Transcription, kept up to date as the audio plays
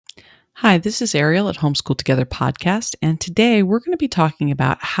Hi, this is Ariel at Homeschool Together podcast, and today we're going to be talking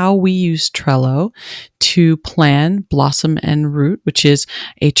about how we use Trello to plan Blossom and Root, which is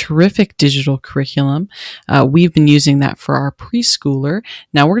a terrific digital curriculum. We've been using that for our preschooler.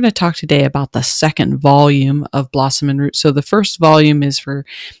 Now we're going to talk today about the second volume of Blossom and Root. So the first volume is for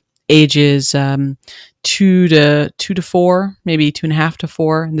ages 2 to 4, maybe 2.5 to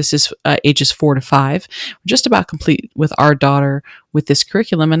 4. And this is ages 4 to 5. We're just about complete with our daughter with this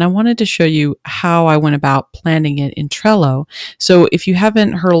curriculum. And I wanted to show you how I went about planning it in Trello. So if you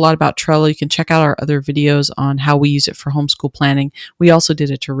haven't heard a lot about Trello, you can check out our other videos on how we use it for homeschool planning. We also did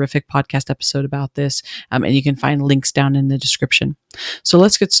a terrific podcast episode about this, and you can find links down in the description. So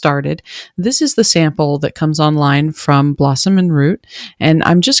let's get started. This is the sample that comes online from Blossom and Root. And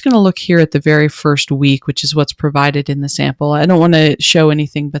I'm just going to look here at the very first week, which is what's provided in the sample. I don't want to show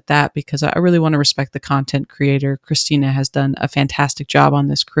anything but that because I really want to respect the content creator. Christina has done a fantastic job on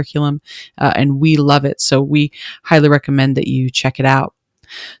this curriculum, and we love it. So we highly recommend that you check it out.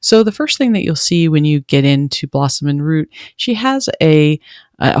 So the first thing that you'll see when you get into Blossom and Root, she has a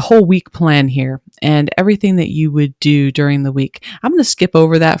whole week plan here and everything that you would do during the week. I'm going to skip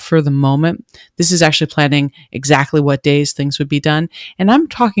over that for the moment. This is actually planning exactly what days things would be done. And I'm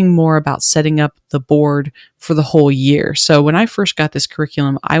talking more about setting up the board for the whole year. So when I first got this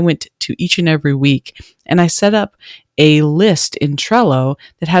curriculum, I went to each and every week and I set up a list in Trello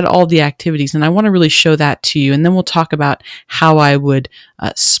that had all the activities. And I want to really show that to you. And then we'll talk about how I would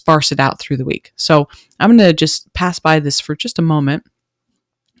sparse it out through the week. So I'm going to just pass by this for just a moment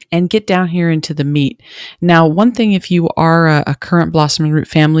and get down here into the meat. Now, one thing, if you are a current Blossom and Root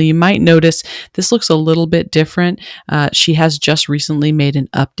family, you might notice this looks a little bit different. She has just recently made an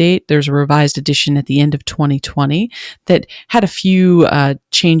update. There's a revised edition at the end of 2020 that had a few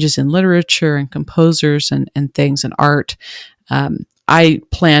changes in literature and composers and things and art. I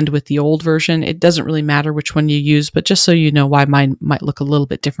planned with the old version. It doesn't really matter which one you use, but just so you know why mine might look a little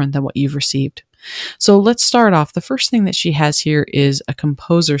bit different than what you've received. So let's start off. The first thing that she has here is a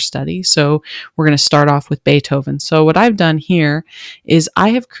composer study. So we're going to start off with Beethoven. So what I've done here is I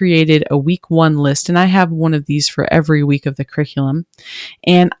have created a week 1 list, and I have one of these for every week of the curriculum.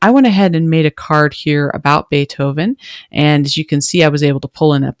 And I went ahead and made a card here about Beethoven. And as you can see, I was able to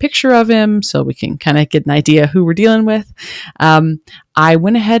pull in a picture of him so we can kind of get an idea who we're dealing with. I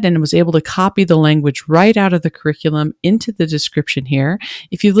went ahead and was able to copy the language right out of the curriculum into the description here.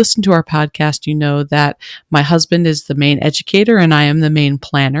 If you listen to our podcast, you know that my husband is the main educator and I am the main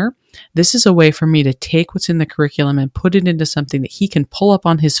planner. This is a way for me to take what's in the curriculum and put it into something that he can pull up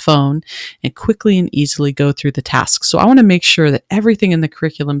on his phone and quickly and easily go through the tasks. So I want to make sure that everything in the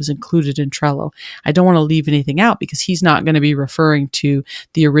curriculum is included in Trello. I don't want to leave anything out because he's not going to be referring to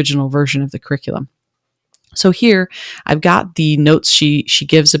the original version of the curriculum. So here I've got the notes she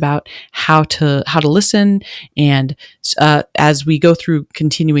gives about how to listen, and as we go through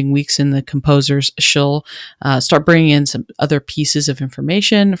continuing weeks in the composers, she'll start bringing in some other pieces of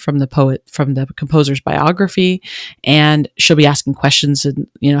information from the composer's biography, and she'll be asking questions and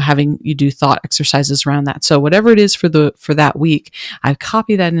having you do thought exercises around that. So whatever it is for that week, I've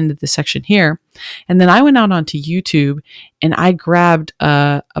copied that into the section here. And then I went out onto YouTube and I grabbed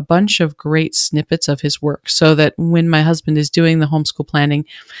a bunch of great snippets of his work so that when my husband is doing the homeschool planning,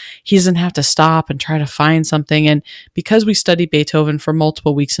 he doesn't have to stop and try to find something. And because we study Beethoven for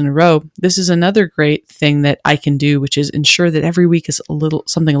multiple weeks in a row, this is another great thing that I can do, which is ensure that every week is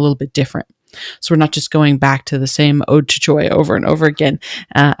something a little bit different. So we're not just going back to the same Ode to Joy over and over again,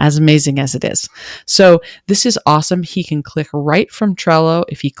 as amazing as it is. So this is awesome. He can click right from Trello.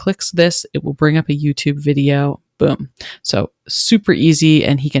 If he clicks this, it will bring up a YouTube video. Boom. So super easy.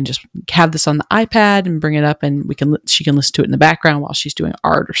 And he can just have this on the iPad and bring it up, and she can listen to it in the background while she's doing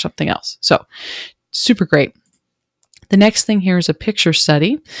art or something else. So super great. The next thing here is a picture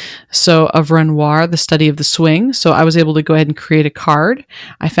study. So of Renoir, the study of the swing. So I was able to go ahead and create a card.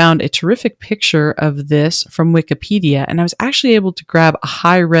 I found a terrific picture of this from Wikipedia, and I was actually able to grab a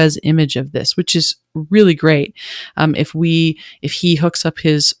high-res image of this, which is really great. If he hooks up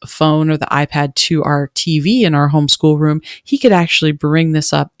his phone or the iPad to our TV in our homeschool room, he could actually bring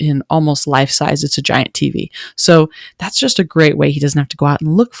this up in almost life size. It's a giant TV. So that's just a great way. He doesn't have to go out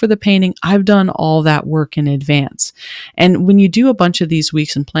and look for the painting. I've done all that work in advance. And when you do a bunch of these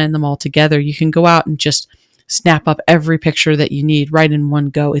weeks and plan them all together, you can go out and just snap up every picture that you need right in one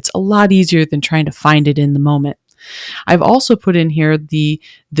go. It's a lot easier than trying to find it in the moment. I've also put in here the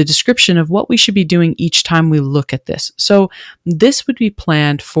description of what we should be doing each time we look at this. So this would be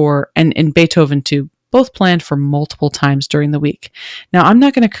planned for, and Beethoven too, both planned for multiple times during the week. Now, I'm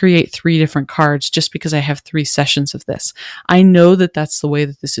not going to create 3 different cards just because I have 3 sessions of this. I know that that's the way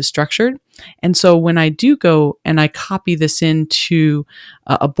that this is structured. And so when I do go and I copy this into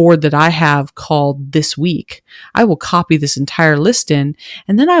a board that I have called This Week, I will copy this entire list in,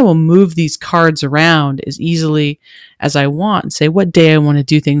 and then I will move these cards around as easily as I want and say what day I want to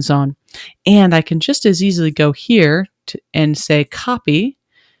do things on. And I can just as easily go here and say copy,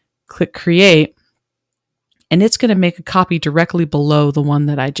 click create, and it's going to make a copy directly below the one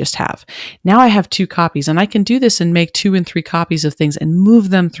that I just have. Now I have 2 copies, and I can do this and make 2 and 3 copies of things and move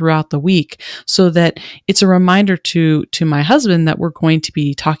them throughout the week so that it's a reminder to my husband that we're going to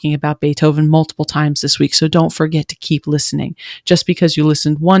be talking about Beethoven multiple times this week. So don't forget to keep listening. Just because you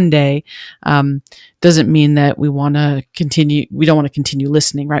listened one day doesn't mean that we want to continue. We don't want to continue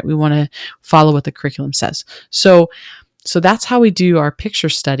listening, right? We want to follow what the curriculum says. So that's how we do our picture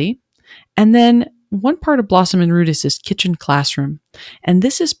study. And then one part of Blossom and Root is this kitchen classroom. And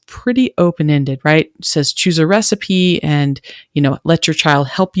this is pretty open-ended, right? It says choose a recipe and, let your child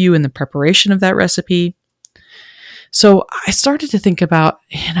help you in the preparation of that recipe. So I started to think about,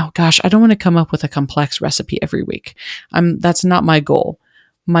 I don't want to come up with a complex recipe every week. That's not my goal.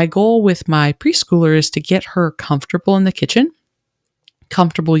 My goal with my preschooler is to get her comfortable in the kitchen,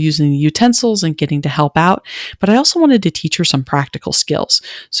 comfortable using the utensils and getting to help out. But I also wanted to teach her some practical skills.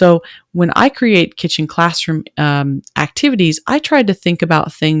 So when I create kitchen classroom activities, I tried to think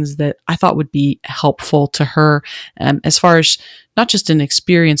about things that I thought would be helpful to her as far as not just an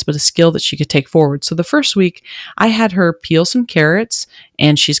experience, but a skill that she could take forward. So the first week I had her peel some carrots,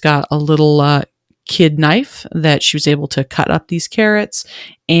 and she's got a little kid knife that she was able to cut up these carrots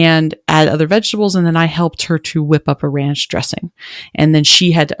and add other vegetables. And then I helped her to whip up a ranch dressing. And then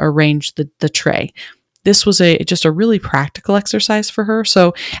she had to arrange the tray. This was just a really practical exercise for her.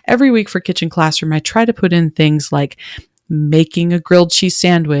 So every week for Kitchen Classroom, I try to put in things like making a grilled cheese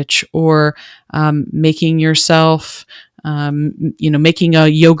sandwich or making yourself making a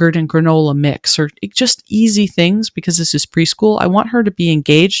yogurt and granola mix, or just easy things, because this is preschool. I want her to be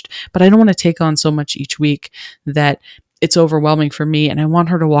engaged, but I don't want to take on so much each week that it's overwhelming for me. And I want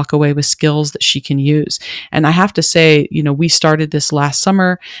her to walk away with skills that she can use. And I have to say, we started this last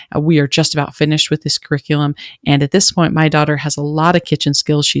summer. We are just about finished with this curriculum. And at this point, my daughter has a lot of kitchen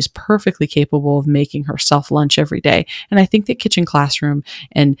skills. She's perfectly capable of making herself lunch every day. And I think that Kitchen Classroom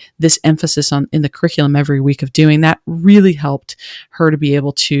and this emphasis in the curriculum every week of doing that really helped her to be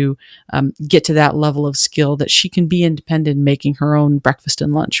able to get to that level of skill that she can be independent in making her own breakfast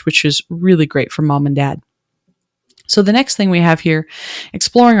and lunch, which is really great for mom and dad. So the next thing we have here,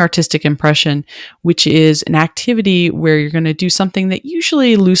 exploring artistic impression, which is an activity where you're going to do something that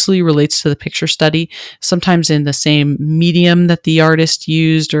usually loosely relates to the picture study, sometimes in the same medium that the artist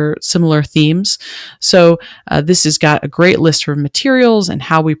used or similar themes. So this has got a great list of materials and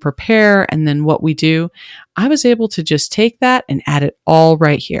how we prepare and then what we do. I was able to just take that and add it all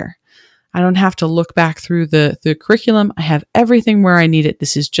right here. I don't have to look back through the curriculum. I have everything where I need it.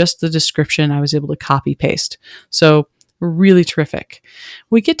 This is just the description I was able to copy paste. So really terrific.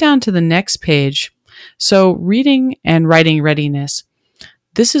 We get down to the next page. So reading and writing readiness.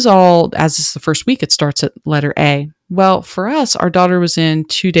 This is all, as is the first week, it starts at letter A. Well, for us, our daughter was in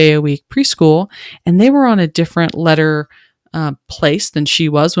 2-day-a-week preschool, and they were on a different letter place than she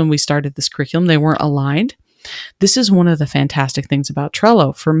was when we started this curriculum. They weren't aligned. This is one of the fantastic things about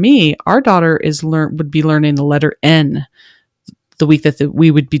Trello. For me, our daughter would be learning the letter N the week that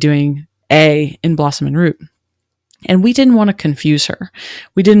we would be doing A in Blossom and Root. And we didn't want to confuse her.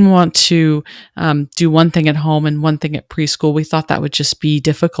 We didn't want to do one thing at home and one thing at preschool. We thought that would just be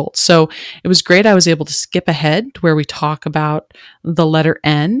difficult. So it was great. I was able to skip ahead to where we talk about the letter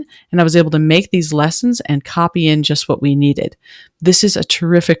N, and I was able to make these lessons and copy in just what we needed. This is a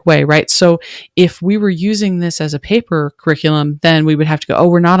terrific way, right? So if we were using this as a paper curriculum, then we would have to go,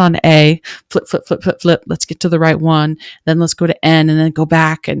 we're not on A, flip, flip, flip, flip, flip. Let's get to the right one. Then let's go to N and then go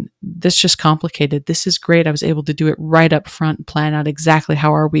back. And this just complicated. This is great. I was able to do it right up front and plan out exactly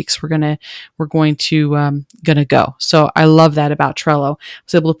how our weeks were going to go. So I love that about Trello. I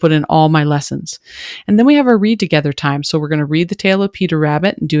was able to put in all my lessons. And then we have our read together time. So we're going to read The Tale of Peter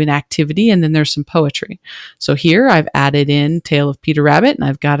Rabbit and do an activity. And then there's some poetry. So here I've added in Tale of Peter Rabbit, and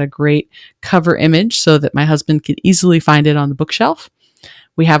I've got a great cover image so that my husband can easily find it on the bookshelf.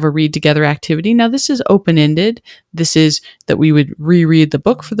 We have a read together activity. Now this is open-ended. This is that we would reread the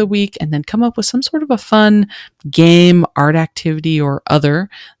book for the week and then come up with some sort of a fun game, art activity, or other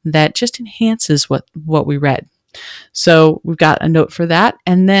that just enhances what we read. So we've got a note for that.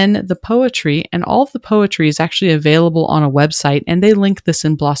 And then the poetry, and all of the poetry is actually available on a website, and they link this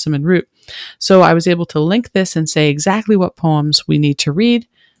in Blossom and Root. So I was able to link this and say exactly what poems we need to read.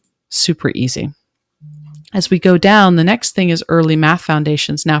 Super easy. As we go down, the next thing is early math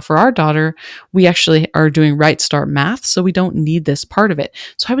foundations. Now, for our daughter, we actually are doing Right Start Math, so we don't need this part of it.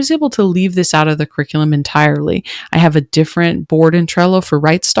 So I was able to leave this out of the curriculum entirely. I have a different board in Trello for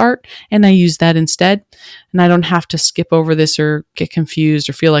Right Start, and I use that instead. And I don't have to skip over this or get confused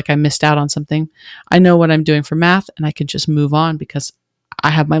or feel like I missed out on something. I know what I'm doing for math, and I can just move on because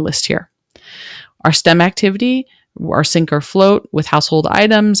I have my list here. Our STEM activity, our sink or float with household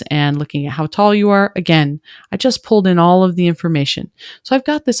items and looking at how tall you are. Again, I just pulled in all of the information. So I've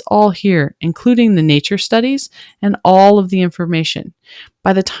got this all here, including the nature studies and all of the information.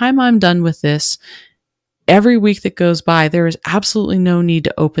 By the time I'm done with this, every week that goes by, there is absolutely no need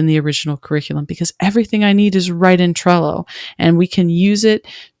to open the original curriculum because everything I need is right in Trello, and we can use it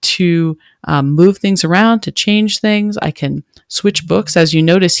to move things around, to change things. I can switch books. As you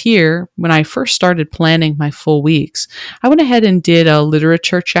notice here, when I first started planning my full weeks, I went ahead and did a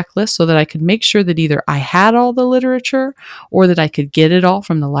literature checklist so that I could make sure that either I had all the literature or that I could get it all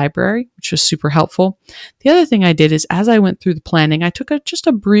from the library, which was super helpful. The other thing I did is as I went through the planning, I took just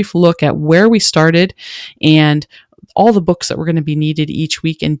a brief look at where we started and all the books that were going to be needed each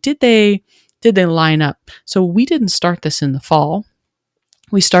week, and did they line up? So we didn't start this in the fall.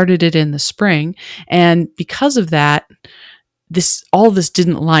 We started it in the spring, and because of that, all this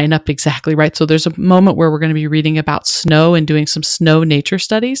didn't line up exactly right. So there's a moment where we're going to be reading about snow and doing some snow nature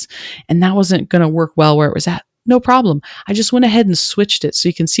studies, and that wasn't going to work well where it was at. No problem. I just went ahead and switched it. So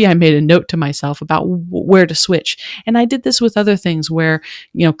you can see I made a note to myself about where to switch. And I did this with other things where,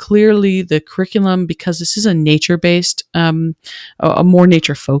 clearly the curriculum, because this is a nature-based, a more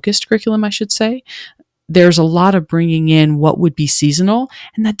nature-focused curriculum, I should say, there's a lot of bringing in what would be seasonal,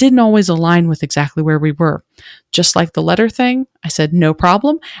 and that didn't always align with exactly where we were. Just like the letter thing, I said, no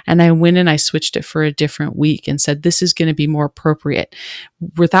problem. And I went and I switched it for a different week and said, this is going to be more appropriate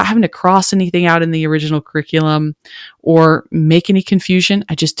without having to cross anything out in the original curriculum or make any confusion.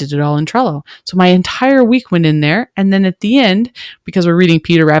 I just did it all in Trello. So my entire week went in there. And then at the end, because we're reading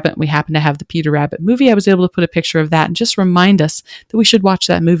Peter Rabbit, and we happen to have the Peter Rabbit movie, I was able to put a picture of that and just remind us that we should watch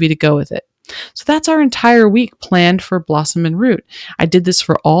that movie to go with it. So that's our entire week planned for Blossom and Root. I did this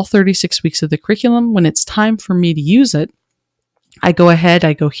for all 36 weeks of the curriculum. When it's time for me to use it, I go ahead,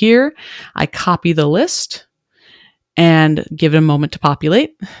 I go here, I copy the list and give it a moment to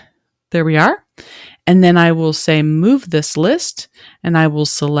populate. There we are. And then I will say move this list, and I will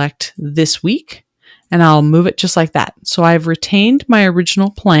select this week, and I'll move it just like that. So I've retained my original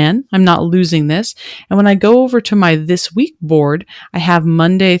plan. I'm not losing this. And when I go over to my this week board, I have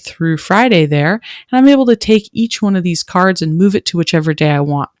Monday through Friday there, and I'm able to take each one of these cards and move it to whichever day I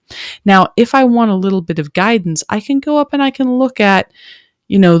want. Now, if I want a little bit of guidance, I can go up and I can look at,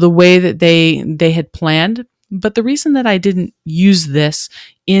 the way that they had planned. But the reason that I didn't use this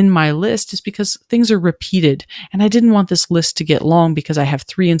in my list is because things are repeated, and I didn't want this list to get long because I have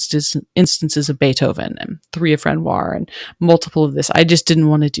 3 instances of Beethoven and 3 of Renoir and multiple of this. I just didn't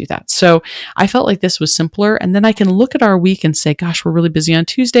want to do that. So I felt like this was simpler, and then I can look at our week and say, gosh, we're really busy on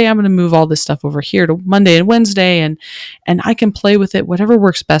Tuesday. I'm going to move all this stuff over here to Monday and Wednesday, and I can play with it, whatever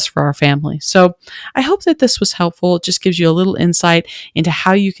works best for our family. So I hope that this was helpful. It just gives you a little insight into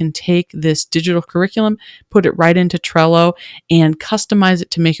how you can take this digital curriculum, put it right into Trello, and customize it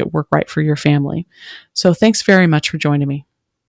to make it work right for your family. So thanks very much for joining me.